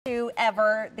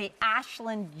ever, the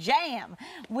Ashland Jam.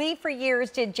 We, for years,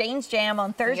 did Jane's Jam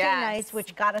on Thursday nights,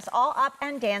 which got us all up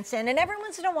and dancing. And every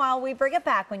once in a while, we bring it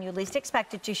back when you least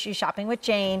expect it to shoe shopping with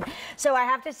Jane. So I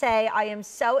have to say, I am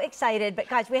so excited. But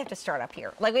guys, we have to start up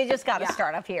here. Like, we just got to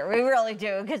start up here. We really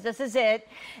do, because this is it.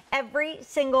 Every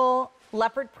single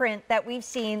leopard print that we've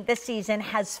seen this season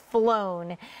has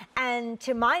flown, and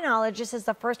to my knowledge, this is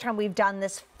the first time we've done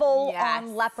this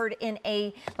full-on leopard in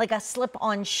a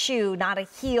slip-on shoe, not a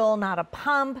heel, not a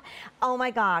pump. Oh my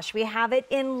gosh, we have it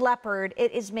in leopard.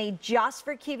 It is made just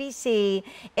for QVC.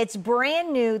 It's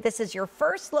brand new. This is your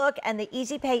first look, and the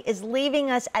easy pay is leaving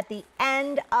us at the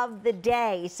end of the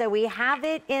day. So we have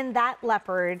it in that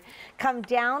leopard. Come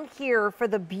down here for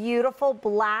the beautiful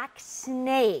black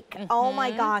snake. Oh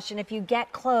my gosh, and if you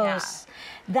get close,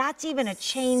 that's even a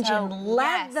change in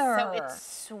leather. So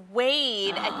it's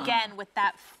suede again with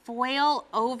that foil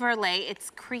overlay.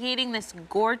 It's creating this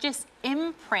gorgeous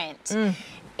imprint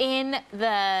in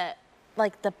the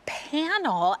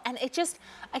panel, and it just,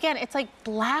 again, it's like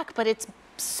black, but it's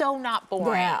so not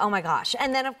boring. Yeah, oh my gosh.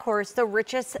 And then of course the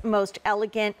richest, most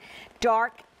elegant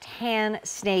dark tan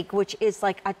snake, which is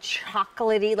like a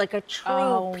chocolatey, like a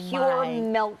true pure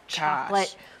milk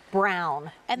chocolate brown.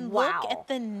 And look at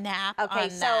the nap on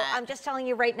that. So I'm just telling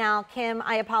you right now, Kim,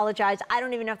 I apologize. I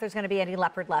don't even know if there's going to be any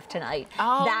leopard left tonight.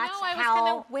 Oh, that's no, I was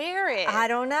going to wear it. I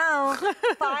don't know.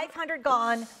 500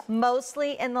 gone,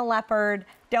 mostly in the leopard.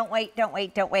 Don't wait, don't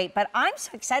wait, don't wait. But I'm so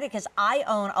excited because I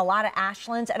own a lot of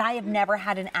Ashlands, and I have never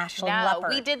had an Ashland leopard.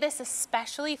 We did this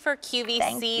especially for QVC.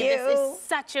 Thank you. This is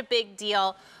such a big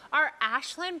deal. Our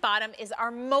Ashland bottom is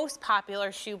our most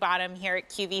popular shoe bottom here at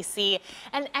QVC,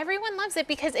 and everyone loves it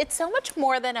because it's so much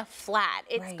more than a flat.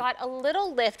 It's got a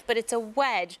little lift, but it's a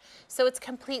wedge, so it's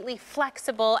completely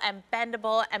flexible and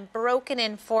bendable and broken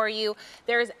in for you.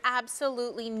 There is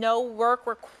absolutely no work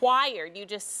required. You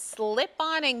just slip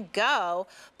on and go.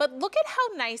 But look at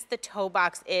how nice the toe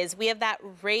box is. We have that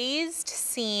raised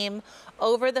seam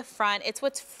over the front. It's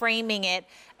what's framing it.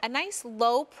 A nice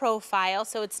low profile,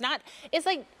 so it's not, it's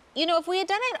like, you know, if we had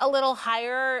done it a little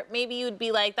higher, maybe you'd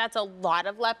be like, that's a lot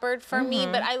of leopard for me.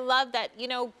 But I love that, you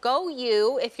know, go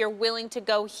you if you're willing to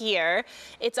go here.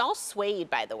 It's all suede,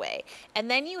 by the way. And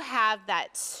then you have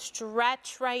that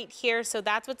stretch right here. So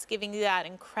that's what's giving you that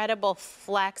incredible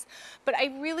flex. But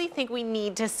I really think we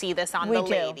need to see this on the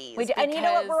ladies. We do. And you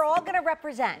know what? We're all going to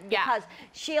represent, because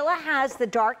Sheila has the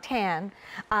dark tan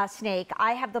snake.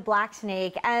 I have the black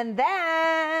snake. And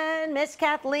then Miss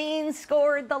Kathleen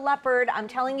scored the leopard. I'm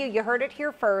telling you, you heard it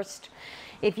here first.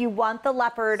 If you want the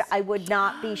leopard, I would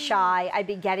not be shy. I'd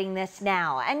be getting this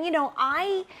now. And you know,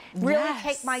 I really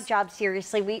take my job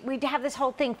seriously. We have this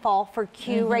whole thing fall for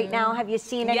Q right now. Have you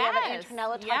seen it?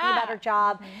 Antonella talking about her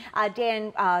job.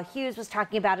 Dan Hughes was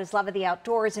talking about his love of the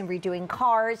outdoors and redoing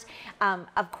cars.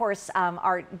 Of course,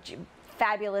 our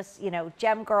fabulous, you know,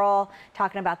 Gem Girl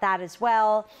talking about that as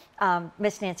well.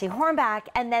 Miss Nancy Hornback.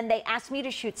 And then they asked me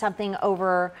to shoot something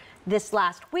over this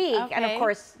last week. And of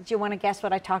course, do you want to guess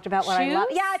what I talked about? What I love?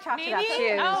 Yeah, I talked about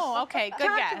shoes. Oh, okay, good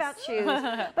guess. I talked about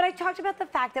shoes. But I talked about the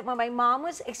fact that when my mom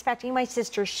was expecting my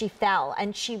sister, she fell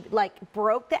and she like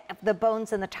broke the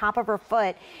bones in the top of her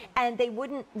foot, and they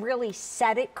wouldn't really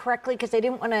set it correctly because they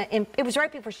didn't want to, it was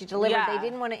right before she delivered. They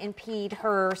didn't want to impede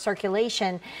her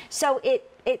circulation. So it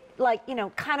like, you know,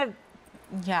 kind of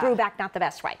grew back not the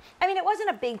best way. I mean, it wasn't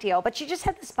a big deal, but she just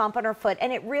had this bump on her foot,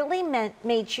 and it really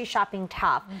made shoe shopping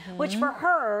tough, which for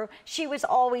her, she was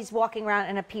always walking around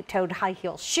in a peep-toed high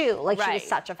heel shoe. Like, she was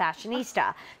such a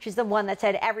fashionista. She's the one that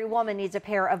said, every woman needs a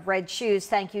pair of red shoes.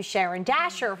 Thank you, Sharon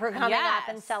Dasher, for coming up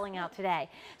and selling out today.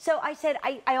 So I said,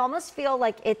 I almost feel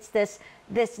like it's this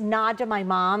nod to my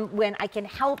mom when I can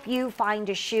help you find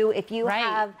a shoe if you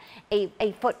have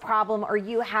a foot problem or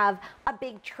you have a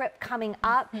big trip coming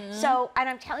up. So, and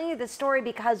I'm telling you this story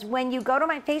because when you go to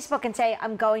my Facebook and say,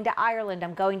 I'm going to Ireland,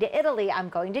 I'm going to Italy, I'm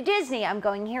going to Disney, I'm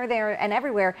going here, there, and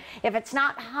everywhere, if it's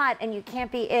not hot and you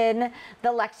can't be in the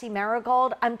Lexi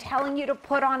Marigold, I'm telling you to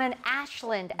put on an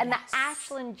Ashland. And the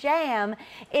Ashland Jam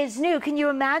is new. Can you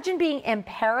imagine being in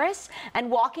Paris and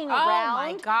walking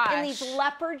around in these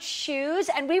leopard shoes?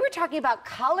 And we were talking about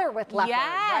color with leopard,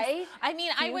 right? I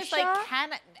mean, I was like,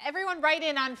 everyone write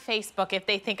in on Facebook if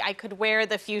they think I could wear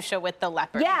the fuchsia with the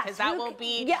leopard, because that will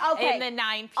be in the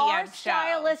 9 p.m. Our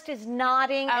stylist is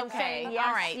nodding and saying, yes,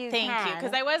 all right, thank you.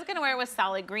 Because I was going to wear it with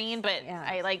solid green, but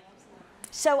I like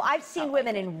So I've seen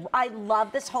women in, I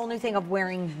love this whole new thing of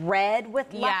wearing red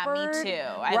with leopard. Yeah, me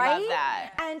too. I love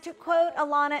that. And to quote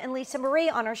Alana and Lisa Marie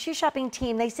on our shoe shopping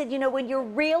team, they said, you know, when you're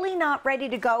really not ready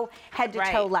to go head to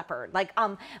toe leopard, like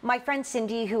my friend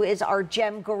Cindy, who is our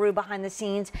gem guru behind the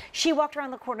scenes, she walked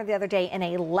around the corner the other day in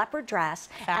a leopard dress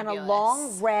and a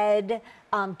long red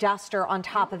duster on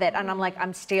top of it, and I'm like,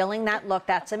 I'm stealing that look.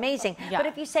 That's amazing. But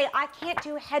if you say, I can't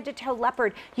do head to toe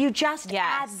leopard, you just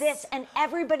add this, and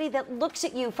everybody that looks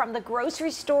at you from the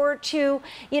grocery store to,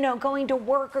 you know, going to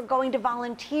work or going to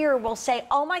volunteer will say,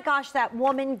 oh my gosh, that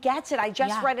woman gets it. I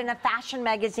just read in a fashion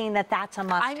magazine that that's a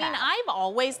must-have. I mean, I've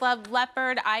always loved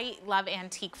leopard. I love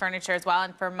antique furniture as well,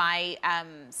 and for my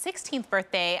 16th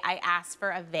birthday, I asked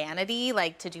for a vanity,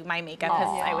 like to do my makeup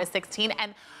because I was 16,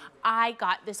 and I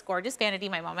got this gorgeous vanity.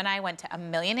 My mom and I went to a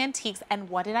million antiques, and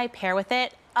what did I pair with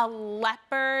it? A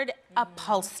leopard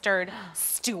upholstered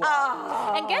stool.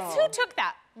 And guess who took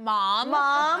that? Mom.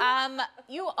 Mom.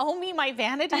 You owe me my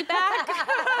vanity back.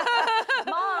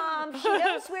 Mom, she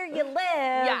knows where you live.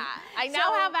 Yeah, I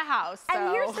now have a house. So.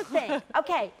 And here's the thing.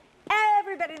 Okay.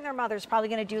 Everybody and their mother's probably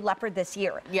going to do leopard this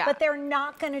year, but they're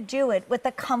not going to do it with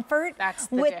the comfort,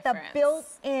 with the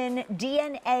built-in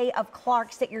DNA of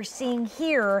Clarks that you're seeing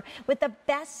here, with the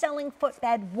best-selling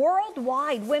footbed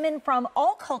worldwide. Women from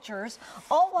all cultures,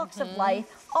 all walks of life,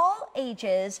 all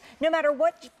ages, no matter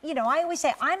what, you know, I always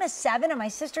say I'm a 7 and my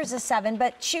sister's a 7,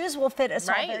 but shoes will fit us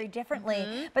all very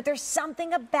differently. But there's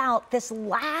something about this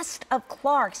last of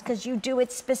Clarks, because you do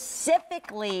it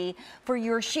specifically for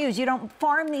your shoes. You don't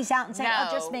farm these out and say,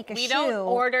 I'll just make a shoe. We don't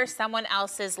order someone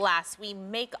else's last. We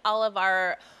make all of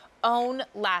our own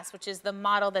last, which is the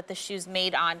model that the shoe's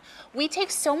made on. We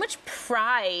take so much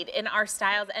pride in our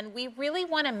styles, and we really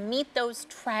want to meet those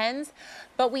trends,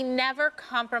 but we never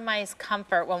compromise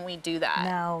comfort when we do that.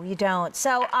 No, you don't.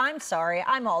 So I'm sorry,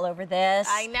 I'm all over this.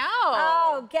 I know.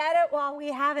 Oh, get it while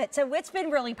we have it. So it's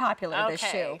been really popular, this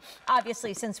shoe.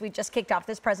 Obviously, since we just kicked off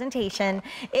this presentation.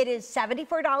 It is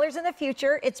 $74 in the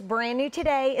future. It's brand new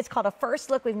today. It's called a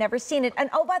first look. We've never seen it. And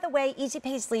oh, by the way, Easy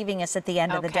Pay's leaving us at the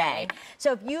end of the day.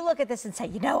 So if you look at this and say,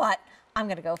 you know what? I'm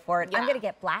going to go for it. I'm going to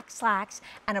get black slacks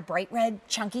and a bright red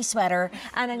chunky sweater,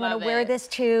 and I'm going to wear this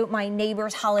to my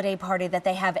neighbor's holiday party that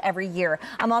they have every year.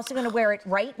 I'm also going to wear it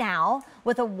right now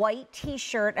with a white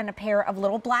t-shirt and a pair of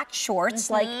little black shorts.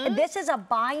 Like, this is a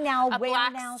buy now,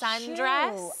 wear now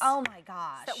sundress. Shoe. Oh my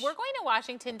gosh. So we're going to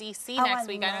Washington, D.C. next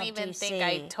week. I don't even think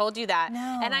I told you that.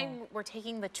 No. And we're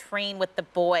taking the train with the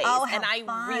boys. Oh, and I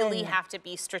really have to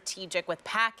be strategic with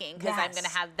packing, because I'm going to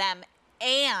have them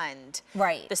and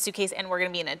the suitcase, and we're going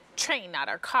to be in a train, not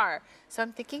our car. So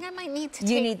I'm thinking I might need to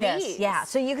take this. Yeah,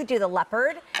 so you could do the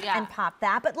leopard and pop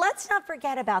that. But let's not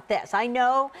forget about this. I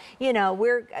know, you know,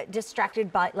 we're distracted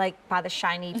by the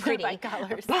shiny, pretty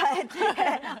colors. But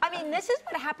I mean, this is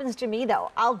what happens to me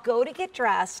though. I'll go to get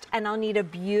dressed and I'll need a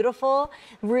beautiful,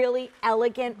 really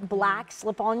elegant black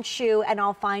slip-on shoe, and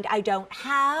I'll find I don't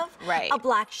have a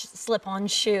black slip-on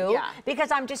shoe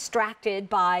because I'm distracted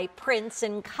by prints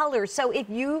and colors. So if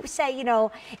you say, you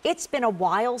know, it's been a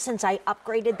while since I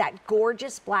upgraded that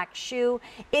gorgeous black shoe.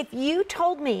 If you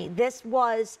told me this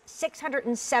was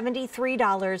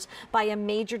 $673 by a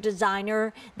major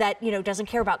designer that, you know, doesn't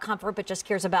care about comfort but just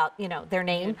cares about, you know, their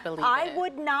name, I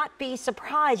would not be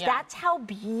surprised. That's how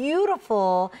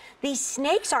beautiful these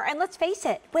snakes are. And let's face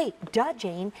it,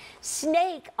 Jane,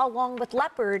 snake along with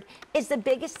leopard is the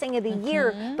biggest thing of the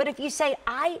year. But if you say,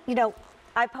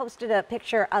 I posted a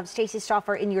picture of Stacey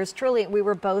Stauffer and yours truly, and we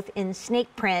were both in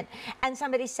snake print, and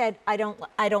somebody said, I don't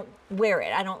wear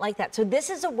it. I don't like that. So this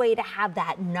is a way to have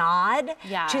that nod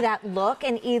to that look,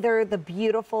 and either the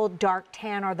beautiful dark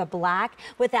tan or the black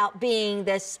without being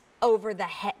this over the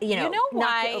head, you know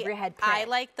why over your head print. I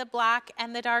like the black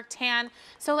and the dark tan.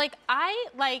 So like, I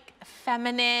like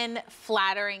feminine,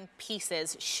 flattering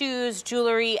pieces, shoes,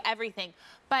 jewelry, everything.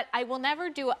 But I will never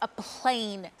do a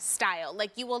plain style.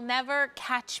 Like, you will never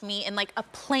catch me in like a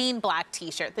plain black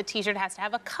t-shirt. The t-shirt has to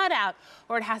have a cutout,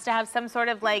 or it has to have some sort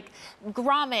of like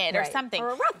grommet or something. Or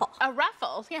a ruffle. A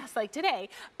ruffle, yes, like today.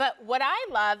 But what I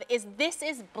love is this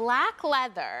is black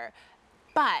leather,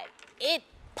 but it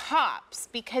pops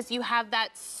because you have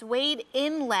that suede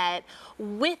inlet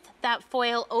with that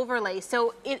foil overlay.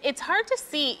 So it's hard to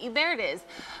see. There it is.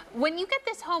 When you get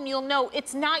this home, you'll know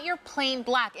it's not your plain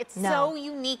black. It's so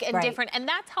unique and different. And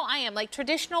that's how I am, like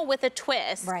traditional with a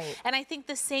twist. And I think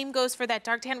the same goes for that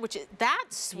dark tan, which is that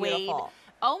suede.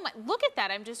 Oh my, look at that.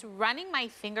 I'm just running my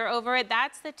finger over it.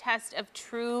 That's the test of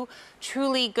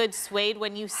truly good suede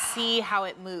when you see how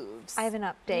it moves. I have an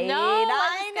update. No,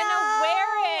 I'm gonna wear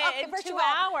it in 2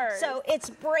 hours. So it's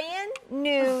brand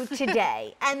new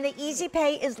today, and the Easy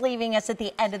Pay is leaving us at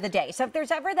the end of the day. So if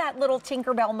there's ever that little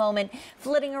Tinkerbell moment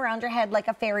flitting around your head like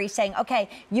a fairy saying, okay,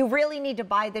 you really need to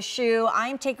buy the shoe.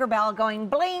 I'm Tinkerbell going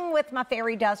bling with my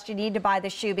fairy dust. You need to buy the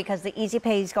shoe because the Easy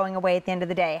Pay is going away at the end of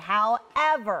the day.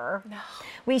 However,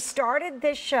 we started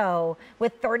this show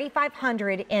with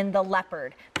 3,500 in the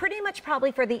leopard, pretty much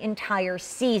probably for the entire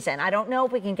season. I don't know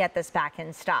if we can get this back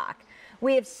in stock.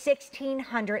 We have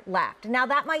 1,600 left. Now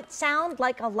that might sound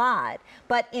like a lot,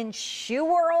 but in shoe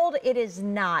world, it is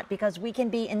not, because we can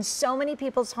be in so many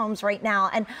people's homes right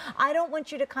now. And I don't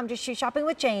want you to come to Shoe Shopping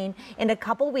with Jane in a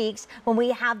couple weeks when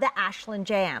we have the Ashland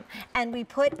Jam. And we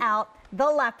put out the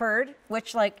leopard,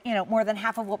 which, like, you know, more than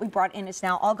half of what we brought in is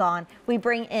now all gone. We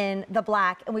bring in the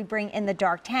black and we bring in the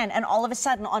dark tan. And all of a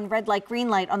sudden on red light, green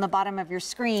light on the bottom of your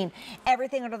screen,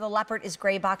 everything under the leopard is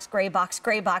gray box, gray box,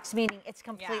 gray box, meaning it's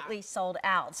completely sold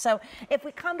out. So if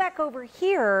we come back over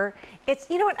here, it's,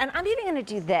 you know what, and I'm even gonna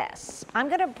do this. I'm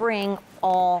gonna bring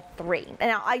all three.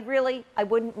 Now I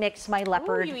wouldn't mix my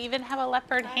leopard. Ooh, you even have a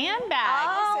leopard handbag.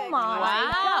 Oh my wow.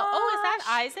 gosh. Oh, is that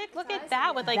Isaac? Look at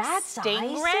that with like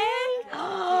stingray.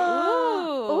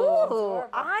 Ooh,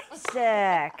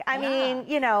 Isaac. I mean,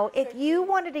 you know, if you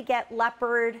wanted to get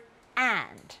leopard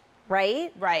and,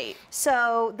 right? Right.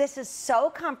 So this is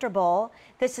so comfortable.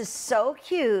 This is so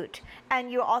cute.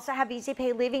 And you also have Easy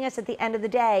Pay leaving us at the end of the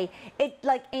day. It,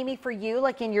 like, Amy, for you,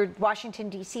 like in your Washington,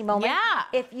 D.C. moment,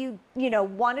 if you know,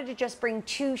 wanted to just bring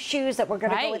two shoes that were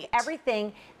going to go with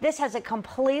everything, this has a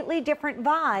completely different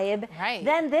vibe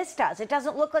than this does. It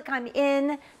doesn't look like I'm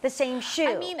in the same shoe.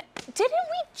 I mean, didn't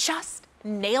we just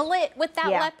nail it with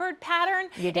that leopard pattern?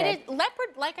 You did. It is,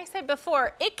 leopard, like I said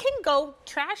before, it can go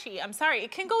trashy. I'm sorry, it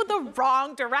can go the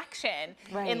wrong direction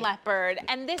in leopard.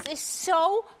 And this is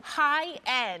so high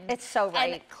end. It's so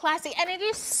and classy. And it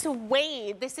is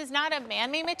suede. This is not a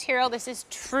man-made material. This is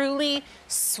truly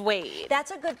suede. That's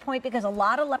a good point, because a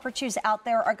lot of leopard shoes out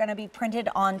there are going to be printed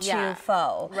onto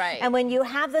faux. Right. And when you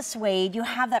have the suede, you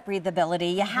have that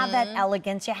breathability, you have that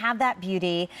elegance, you have that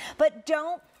beauty, but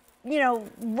don't, you know,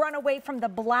 run away from the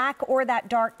black or that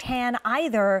dark tan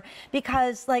either,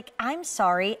 because, like, I'm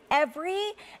sorry,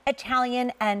 every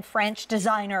Italian and French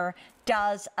designer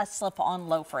does a slip-on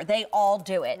loafer. They all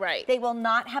do it. Right. They will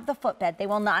not have the footbed. They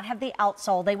will not have the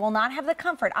outsole. They will not have the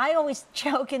comfort. I always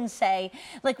joke and say,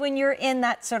 like, when you're in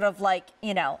that sort of, like,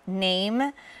 you know,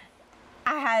 name,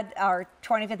 I had our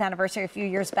 25th anniversary a few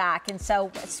years back, and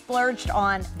so splurged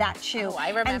on that shoe. Oh, I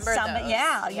remember those.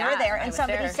 Yeah, you were there. And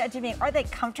somebody said to me, "Are they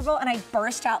comfortable?" And I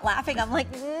burst out laughing. I'm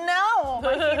like, "No,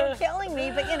 my feet are killing me."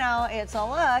 But, you know, it's a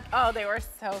look. Oh, they were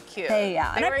so cute. They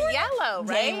were yellow, right?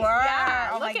 They were.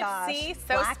 Yeah. Oh Look my gosh. See,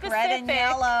 so black, specific. red, and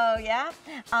yellow. Yeah.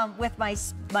 With my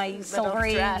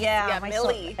silvery. Dress. Yeah. My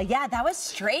Millie. Yeah, that was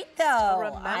straight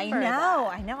though. I know.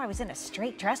 That. I know. I was in a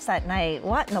straight dress that night.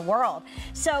 What in the world?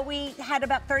 So we had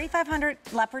about 3,500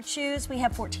 leopard shoes. We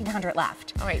have 1,400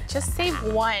 left. All right, just save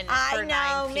one for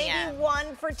 9 p.m. Maybe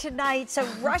one for tonight. So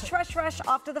rush, rush, rush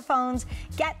off to the phones.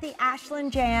 Get the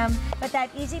Ashland Jam. But that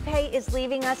Easy Pay is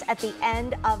leaving us at the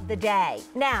end of the day.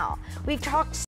 Now, we've talked